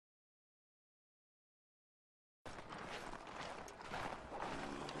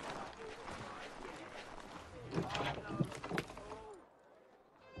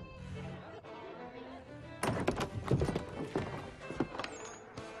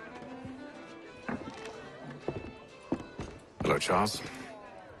Hello, Charles.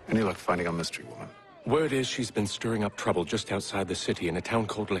 Any luck finding our mystery woman? Word is she's been stirring up trouble just outside the city in a town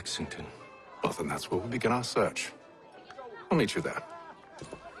called Lexington. Well, then that's where we'll begin our search. I'll meet you there.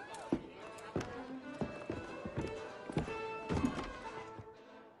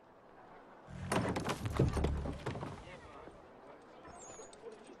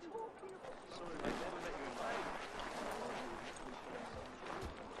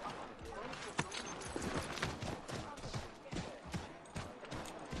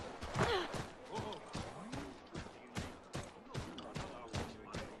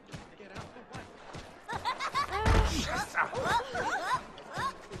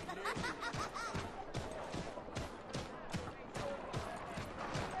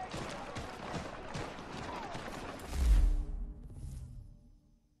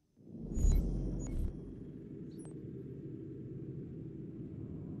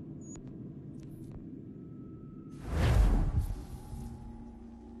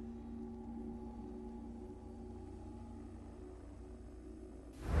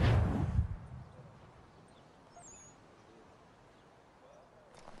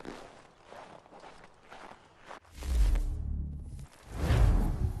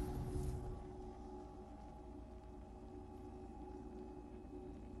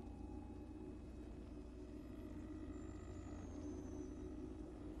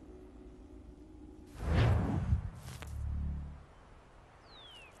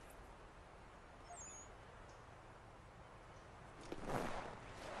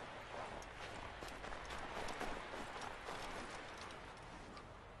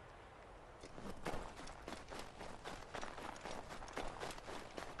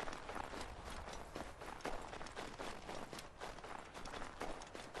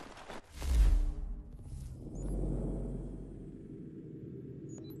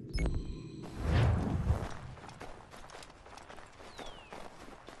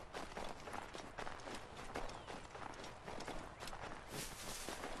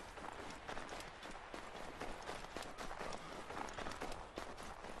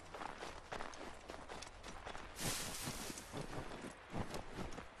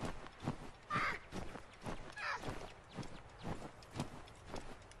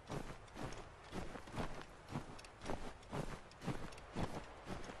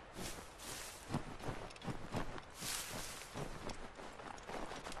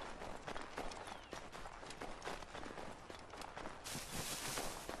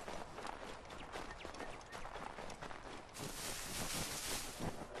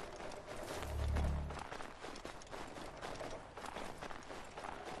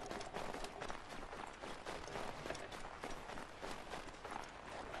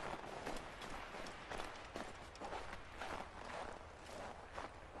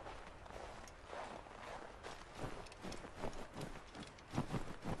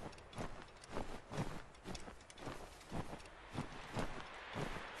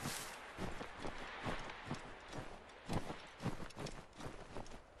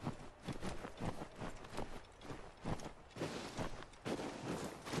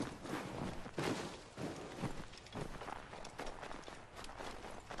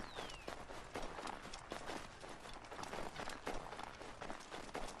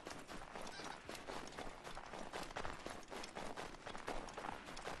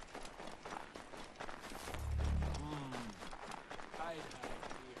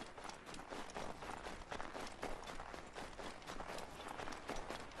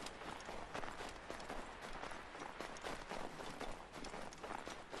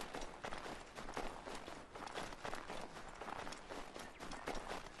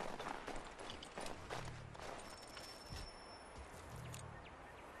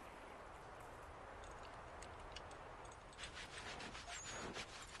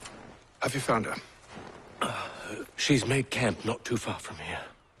 Have you found her? She's made camp not too far from here.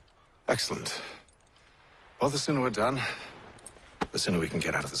 Excellent. Well, the sooner we're done, the sooner we can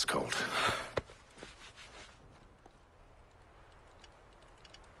get out of this cold.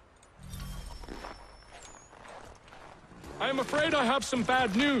 I am afraid I have some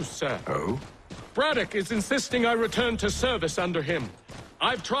bad news, sir. Oh? Braddock is insisting I return to service under him.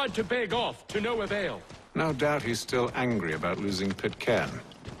 I've tried to beg off, to no avail. No doubt he's still angry about losing Pitcairn.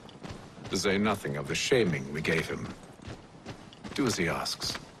 To say nothing of the shaming we gave him. Do as he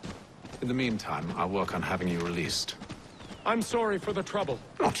asks. In the meantime, I'll work on having you released. I'm sorry for the trouble.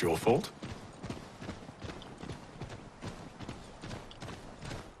 Not your fault.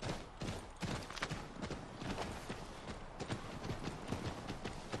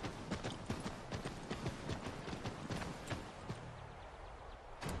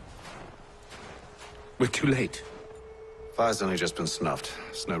 We're too late. Fire's only just been snuffed.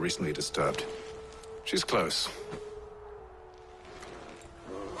 Snow recently disturbed. She's close.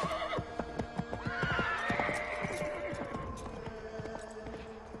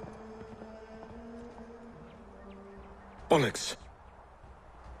 Onyx.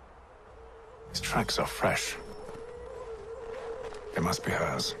 These tracks are fresh. They must be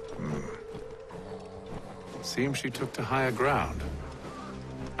hers. Seems she took to higher ground.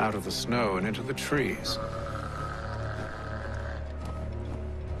 Out of the snow and into the trees.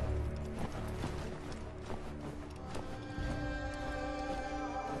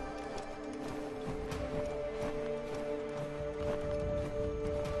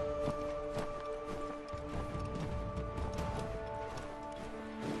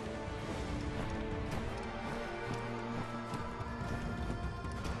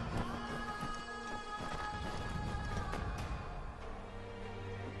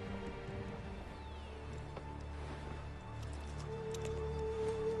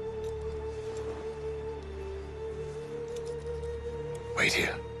 Wait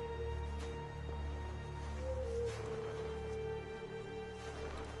here.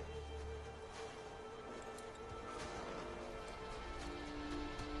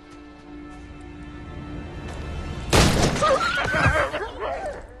 Oh,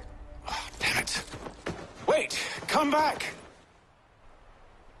 damn it. Wait! Come back!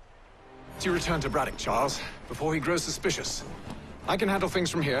 You return to Braddock, Charles, before he grows suspicious. I can handle things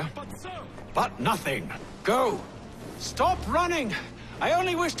from here. But sir! But nothing. Go! Stop running! I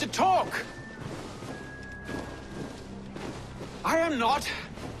only wish to talk! I am not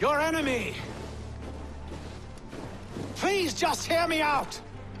your enemy! Please just hear me out!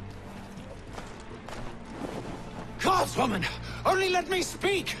 Gods, woman! Only let me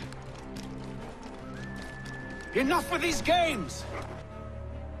speak! Enough with these games!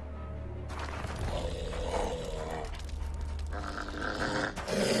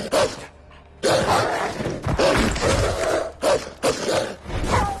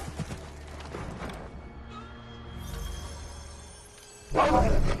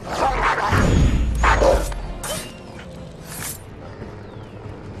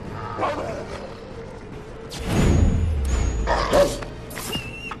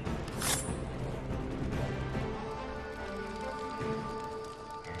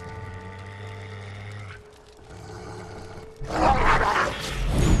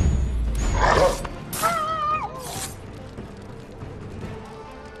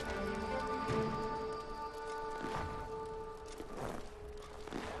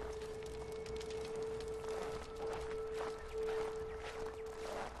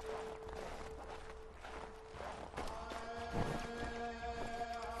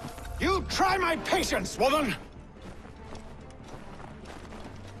 You try my patience, woman!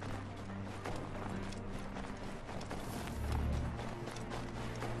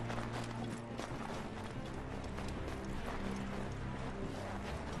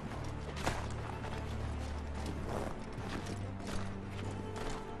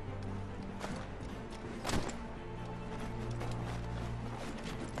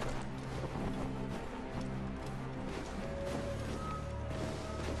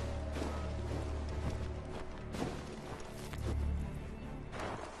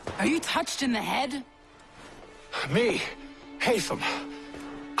 Are you touched in the head? Me, Haytham.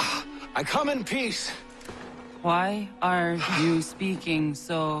 I come in peace. Why are you speaking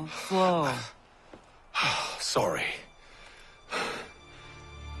so slow? Sorry.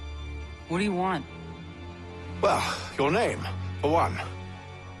 What do you want? Well, your name, for one.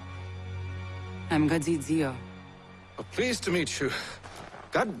 I'm Gadzid Zio. Pleased to meet you.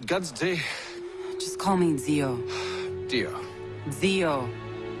 Gadsdi. Just call me Zio. Dio. Zio.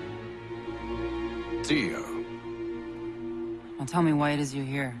 Dio. Now tell me why it is you're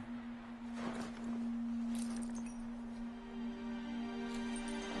here.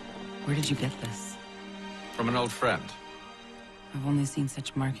 Where did you get this? From an old friend. I've only seen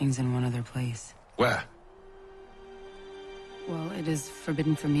such markings in one other place. Where? Well, it is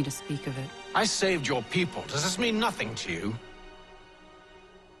forbidden for me to speak of it. I saved your people. Does this mean nothing to you?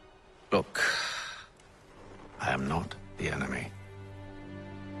 Look, I am not the enemy.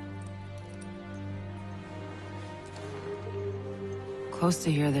 Close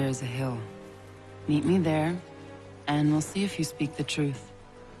to here, there is a hill. Meet me there, and we'll see if you speak the truth.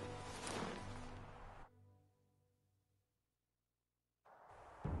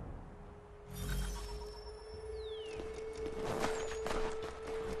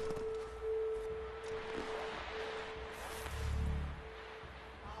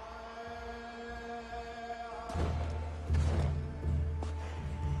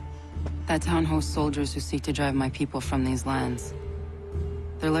 That town hosts soldiers who seek to drive my people from these lands.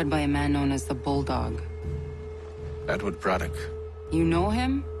 They're led by a man known as the Bulldog. Edward Braddock. You know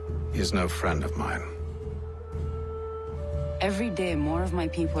him? He is no friend of mine. Every day, more of my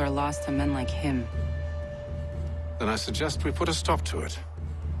people are lost to men like him. Then I suggest we put a stop to it.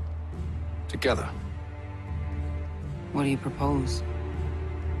 Together. What do you propose?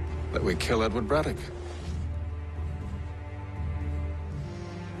 That we kill Edward Braddock.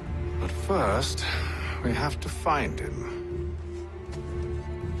 But first, we have to find him.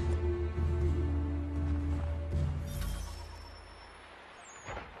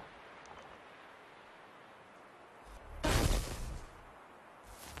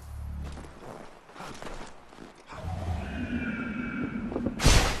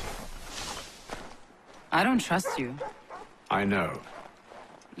 I don't trust you. I know.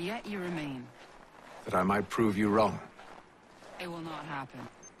 Yet you remain. That I might prove you wrong. It will not happen.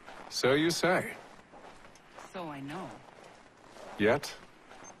 So you say. So I know. Yet,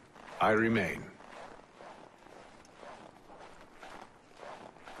 I remain.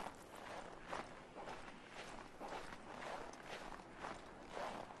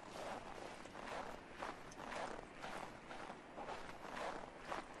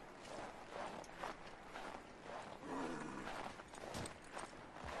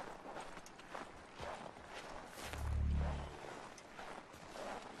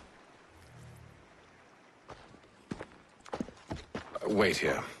 Wait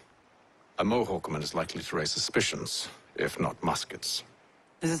here. A Mohawkman is likely to raise suspicions, if not muskets.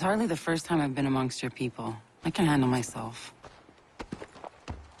 This is hardly the first time I've been amongst your people. I can handle myself.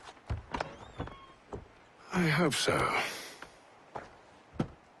 I hope so.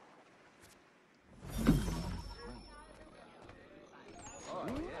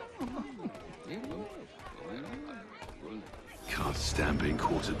 Can't stand being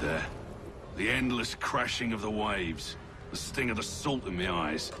quartered there. The endless crashing of the waves. The sting of the salt in my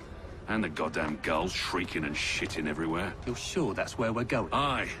eyes. And the goddamn gulls shrieking and shitting everywhere. You're sure that's where we're going?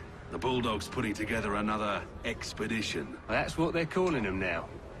 Aye. The Bulldog's putting together another expedition. Well, that's what they're calling them now.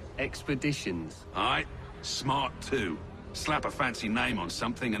 Expeditions. Aye. Smart too. Slap a fancy name on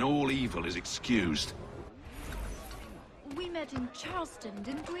something and all evil is excused. We met in Charleston,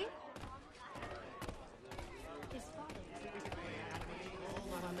 didn't we?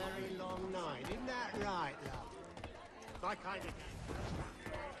 On a merry long night, isn't that right, love? My kind of...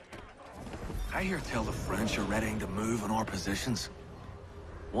 I hear tell the French are readying to move on our positions.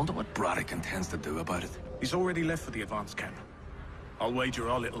 Wonder what Braddock intends to do about it. He's already left for the advance camp. I'll wager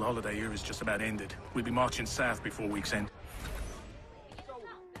our little holiday here is just about ended. We'll be marching south before week's end.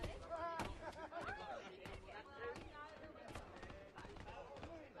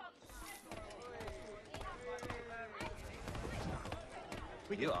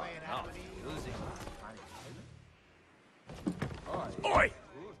 You are not losing. Oi!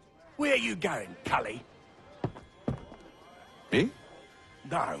 Where you going, Cully? Me?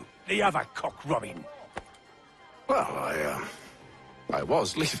 No, the other cock Robin. Well, I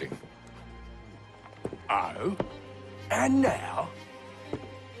was leaving. Oh? And now?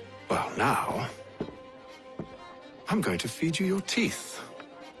 Well, now... I'm going to feed you your teeth.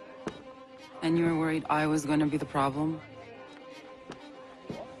 And you were worried I was going to be the problem?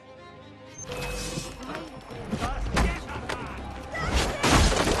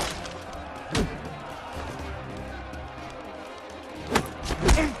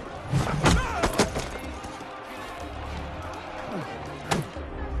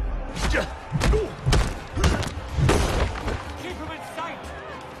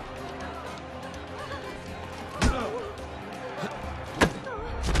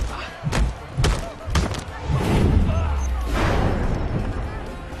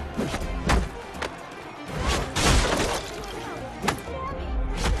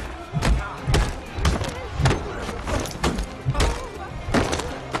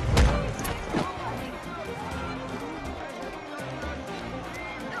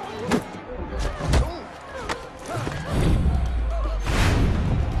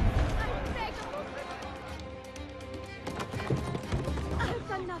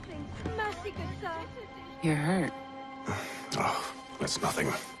 You're hurt. Oh, that's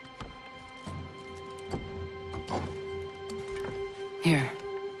nothing. Here.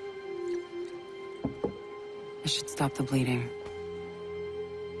 This should stop the bleeding.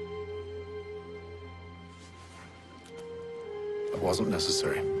 It wasn't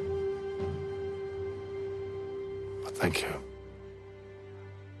necessary. But thank you.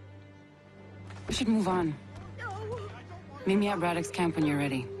 We should move on. Meet me at Braddock's camp when you're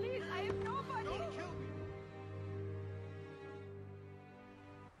ready.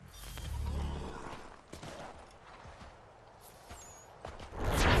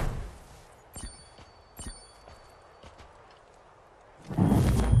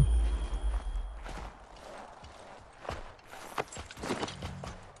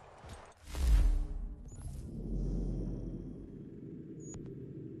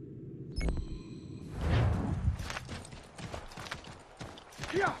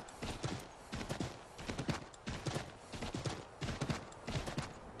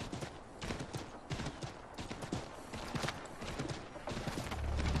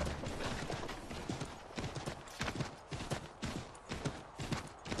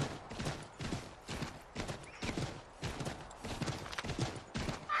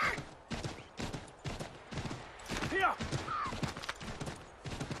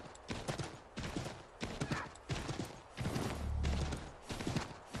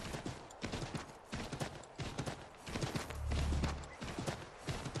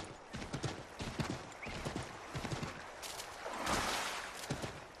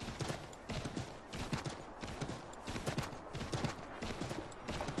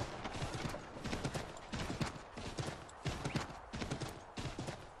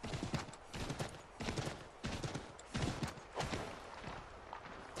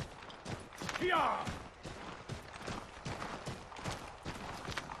 Fire!